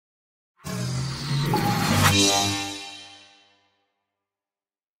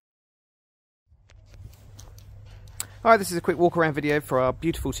Hi, this is a quick walk around video for our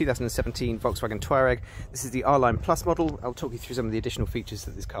beautiful 2017 Volkswagen Touareg. This is the R-Line Plus model. I'll talk you through some of the additional features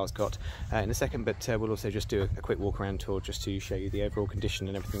that this car's got in a second, but we'll also just do a quick walk around tour just to show you the overall condition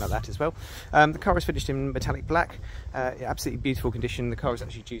and everything like that as well. The car is finished in metallic black, absolutely beautiful condition. The car is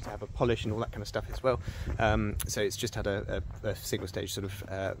actually due to have a polish and all that kind of stuff as well. So it's just had a single stage sort of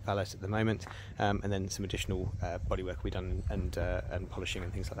valet at the moment, and then some additional bodywork will be done and polishing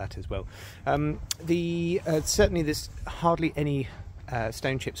and things like that as well. Certainly there's hardly any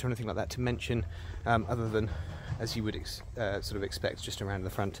stone chips or anything like that to mention, other than as you would sort of expect just around the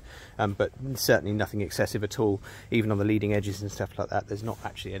front, but certainly nothing excessive at all. Even on the leading edges and stuff like that, there's not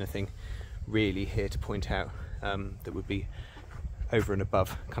actually anything really here to point out that would be over and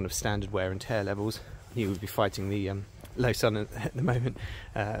above kind of standard wear and tear levels. You would be fighting the low sun at the moment.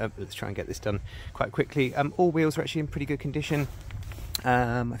 Let's try and get this done quite quickly. All wheels are actually in pretty good condition.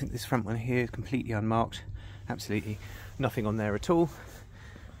 I think this front one here is completely unmarked, absolutely nothing on there at all.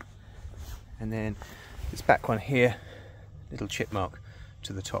 And then this back one here, little chip mark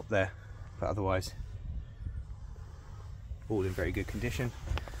to the top there, but otherwise all in very good condition.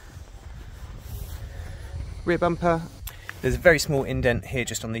 Rear bumper, there's a very small indent here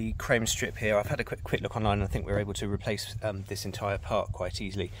just on the chrome strip here. I've had a quick look online and I think we're able to replace this entire part quite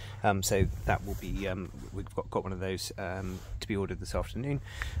easily. So that will be, we've got one of those to be ordered this afternoon.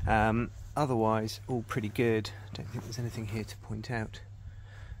 Otherwise, all pretty good. Don't think there's anything here to point out.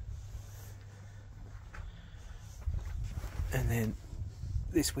 And then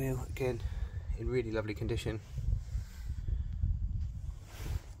this wheel, again, in really lovely condition.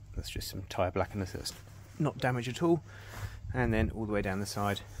 That's just some tyre blackness, that's not damaged at all. And then all the way down the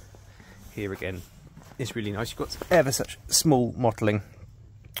side here again, it's really nice. You've got ever such small mottling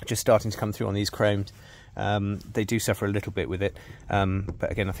just starting to come through on these chromes. They do suffer a little bit with it,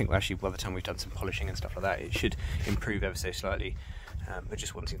 but again I think actually by the time we've done some polishing and stuff like that, it should improve ever so slightly. But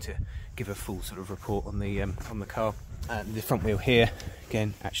just wanting to give a full sort of report on the car. The front wheel here,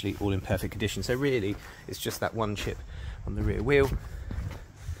 again, actually all in perfect condition. So really it's just that one chip on the rear wheel,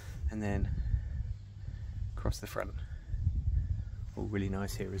 and then across the front, all really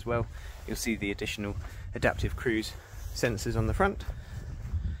nice here as well. You'll see the additional adaptive cruise sensors on the front,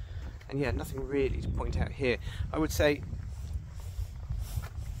 and yeah, nothing really to point out here. I would say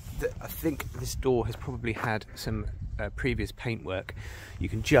that I think this door has probably had some previous paint work. You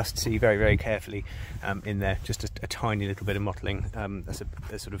can just see very, very carefully in there just a tiny little bit of mottling. That's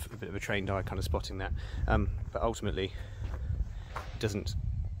a sort of a bit of a trained eye kind of spotting that, but ultimately it doesn't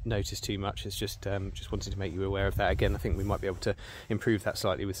notice too much. It's just wanted to make you aware of that. Again, I think we might be able to improve that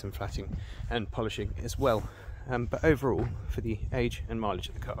slightly with some flatting and polishing as well. But overall, for the age and mileage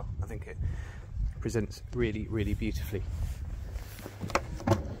of the car, I think it presents really, really beautifully.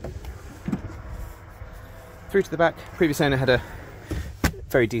 Through to the back, previous owner had a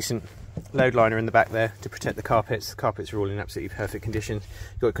very decent load liner in the back there to protect the carpets. The carpets are all in absolutely perfect condition.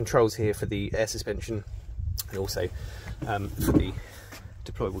 You've got controls here for the air suspension and also for the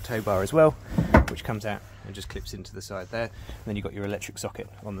deployable tow bar as well, which comes out and just clips into the side there. And then you've got your electric socket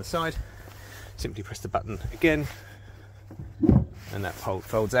on the side. Simply press the button again and that pole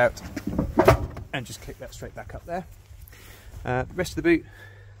folds out and just click that straight back up there. The rest of the boot,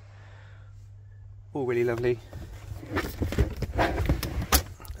 all really lovely. And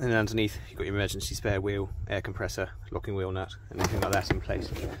then underneath you've got your emergency spare wheel, air compressor, locking wheel nut and anything like that in place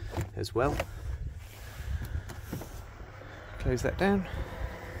as well. Close that down.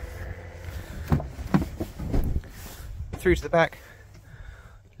 Through to the back.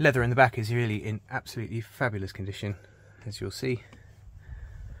 Leather in the back is really in absolutely fabulous condition, as you'll see.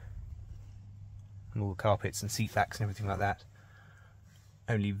 And all the carpets and seat backs and everything like that.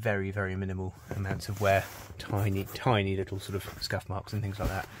 Only very, very minimal amounts of wear. Tiny, tiny little sort of scuff marks and things like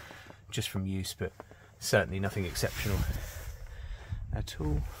that, just from use, but certainly nothing exceptional at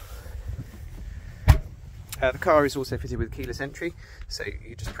all. The car is also fitted with keyless entry, so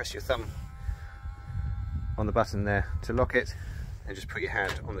you just press your thumb on the button there to lock it, and just put your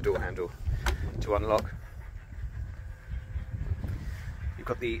hand on the door handle to unlock. You've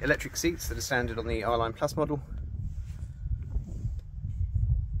got the electric seats that are standard on the R-Line Plus model.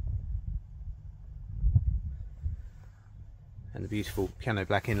 And the beautiful piano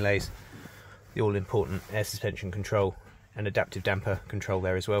black inlays, the all-important air suspension control and adaptive damper control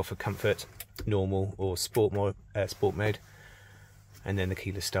there as well for comfort, normal or sport mode, and then the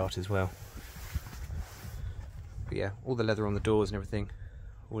keyless start as well. But yeah, all the leather on the doors and everything,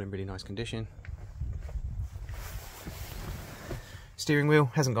 all in really nice condition. Steering wheel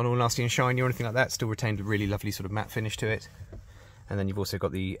hasn't gone all nasty and shiny or anything like that, still retained a really lovely sort of matte finish to it. And then you've also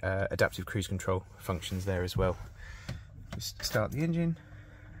got the adaptive cruise control functions there as well. Just start the engine.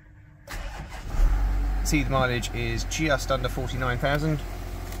 See, the mileage is just under 49,000.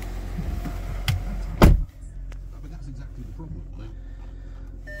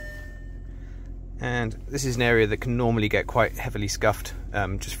 And this is an area that can normally get quite heavily scuffed,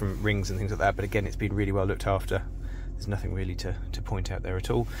 just from rings and things like that, but again, it's been really well looked after. There's nothing really to point out there at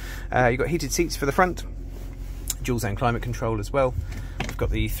all. You've got heated seats for the front, dual zone climate control as well. We've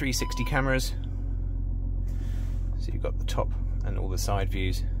got the 360 cameras, so you've got the top and all the side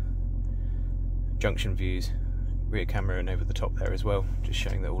views, junction views, rear camera and over the top there as well, just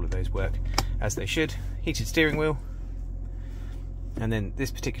showing that all of those work as they should. Heated steering wheel. And then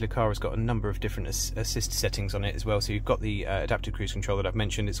this particular car has got a number of different assist settings on it as well. So you've got the adaptive cruise control that I've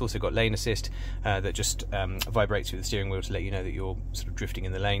mentioned. It's also got lane assist that just vibrates through the steering wheel to let you know that you're sort of drifting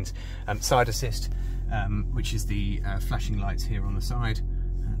in the lanes. Side assist, which is the flashing lights here on the side.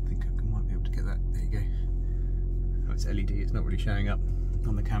 I think I might be able to get that. There you go. Oh, it's LED. It's not really showing up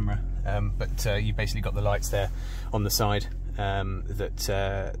on the camera, but you basically got the lights there on the side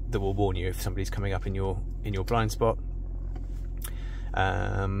that will warn you if somebody's coming up in your blind spot.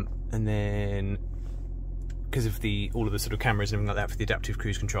 And then because of all of the sort of cameras and everything like that for the adaptive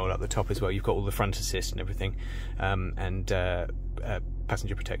cruise control up the top as well, you've got all the front assist and everything, and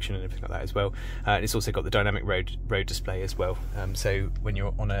passenger protection and everything like that as well. It's also got the dynamic road display as well, so when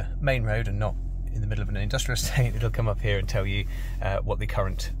you're on a main road and not in the middle of an industrial estate, it'll come up here and tell you what the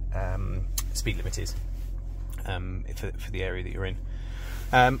current speed limit is for the area that you're in.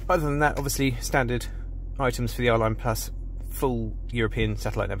 Other than that, obviously standard items for the R-Line Plus: full European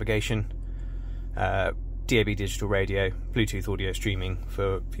satellite navigation, DAB digital radio, Bluetooth audio streaming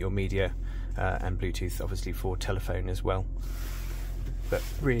for your media, and Bluetooth obviously for telephone as well. But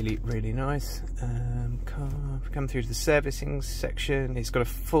really, really nice. Come through to the servicing section. It's got a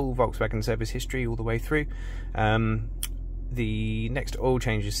full Volkswagen service history all the way through. The next oil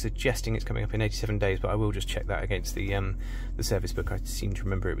change is suggesting it's coming up in 87 days, but I will just check that against the service book. I seem to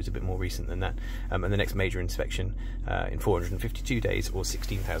remember it was a bit more recent than that. And the next major inspection in 452 days or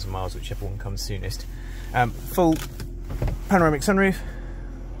 16,000 miles, whichever one comes soonest. Full panoramic sunroof.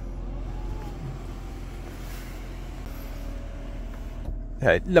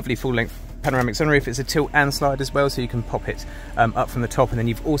 Lovely full-length panoramic sunroof. It's a tilt and slide as well, so you can pop it up from the top, and then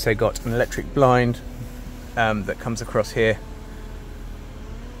you've also got an electric blind that comes across here.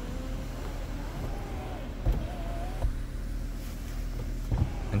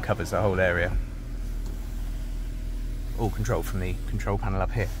 And covers the whole area. All controlled from the control panel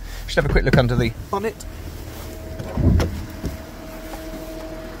up here. Should have a quick look under the bonnet.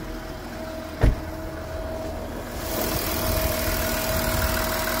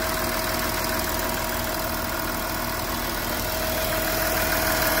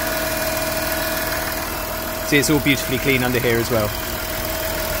 See, it's all beautifully clean under here as well.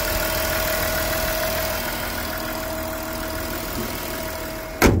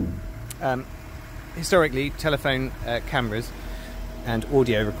 Historically, telephone cameras and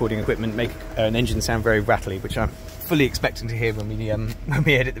audio recording equipment make an engine sound very rattly, which I'm fully expecting to hear when we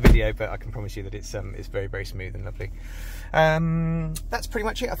edit the video, but I can promise you that it's very, very smooth and lovely. That's pretty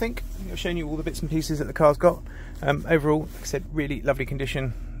much it, I think. I've shown you all the bits and pieces that the car's got. Overall, like I said, really lovely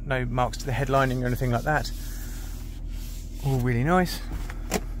condition. No marks to the headlining or anything like that. All really nice.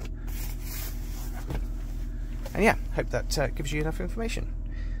 And yeah, hope that gives you enough information.